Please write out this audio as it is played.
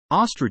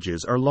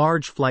Ostriches are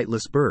large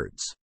flightless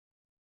birds.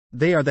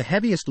 They are the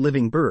heaviest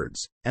living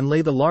birds, and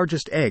lay the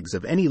largest eggs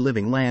of any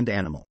living land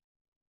animal.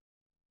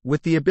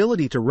 With the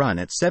ability to run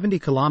at 70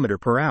 km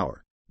per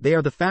hour, they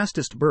are the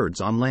fastest birds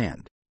on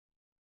land.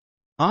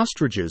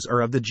 Ostriches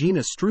are of the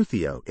genus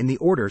Struthio in the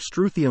order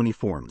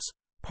Struthioniformes,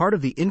 part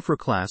of the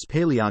infra-class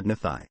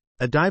Palaeognathae,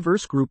 a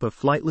diverse group of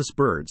flightless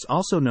birds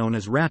also known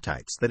as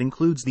ratites that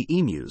includes the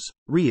emus,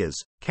 rheas,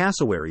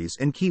 cassowaries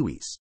and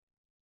kiwis.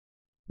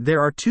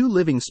 There are two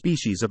living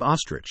species of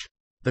ostrich: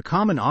 the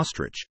common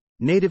ostrich,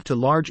 native to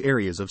large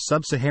areas of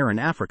sub-Saharan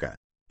Africa,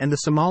 and the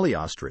Somali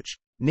ostrich,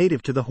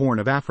 native to the Horn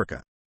of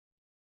Africa.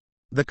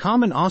 The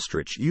common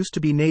ostrich used to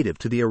be native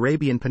to the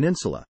Arabian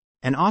Peninsula,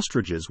 and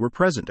ostriches were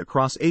present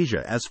across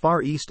Asia as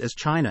far east as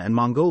China and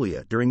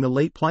Mongolia during the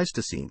Late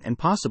Pleistocene and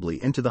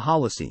possibly into the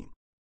Holocene.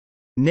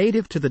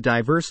 Native to the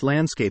diverse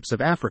landscapes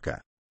of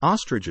Africa,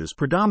 ostriches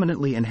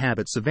predominantly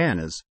inhabit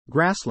savannas,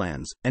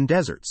 grasslands, and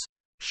deserts,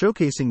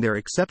 showcasing their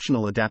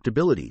exceptional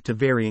adaptability to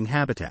varying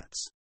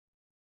habitats.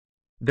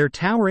 Their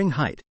towering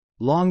height,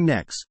 long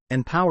necks,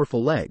 and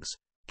powerful legs,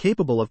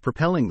 capable of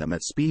propelling them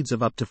at speeds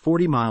of up to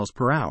 40 miles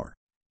per hour,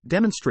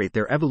 demonstrate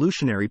their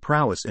evolutionary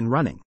prowess in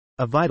running,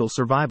 a vital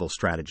survival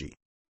strategy.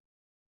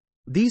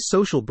 These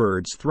social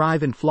birds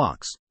thrive in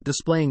flocks,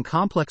 displaying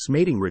complex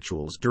mating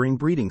rituals during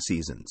breeding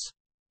seasons.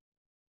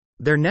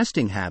 Their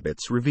nesting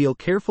habits reveal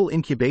careful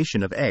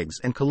incubation of eggs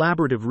and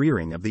collaborative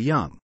rearing of the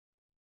young.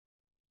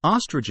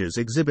 Ostriches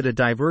exhibit a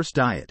diverse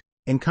diet,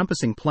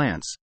 encompassing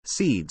plants,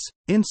 seeds,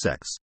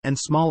 insects, and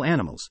small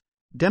animals,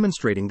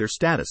 demonstrating their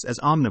status as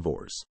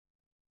omnivores.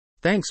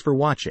 Thanks for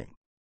watching.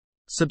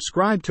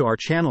 Subscribe to our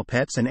channel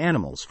Pets and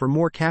Animals for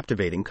more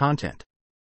captivating content.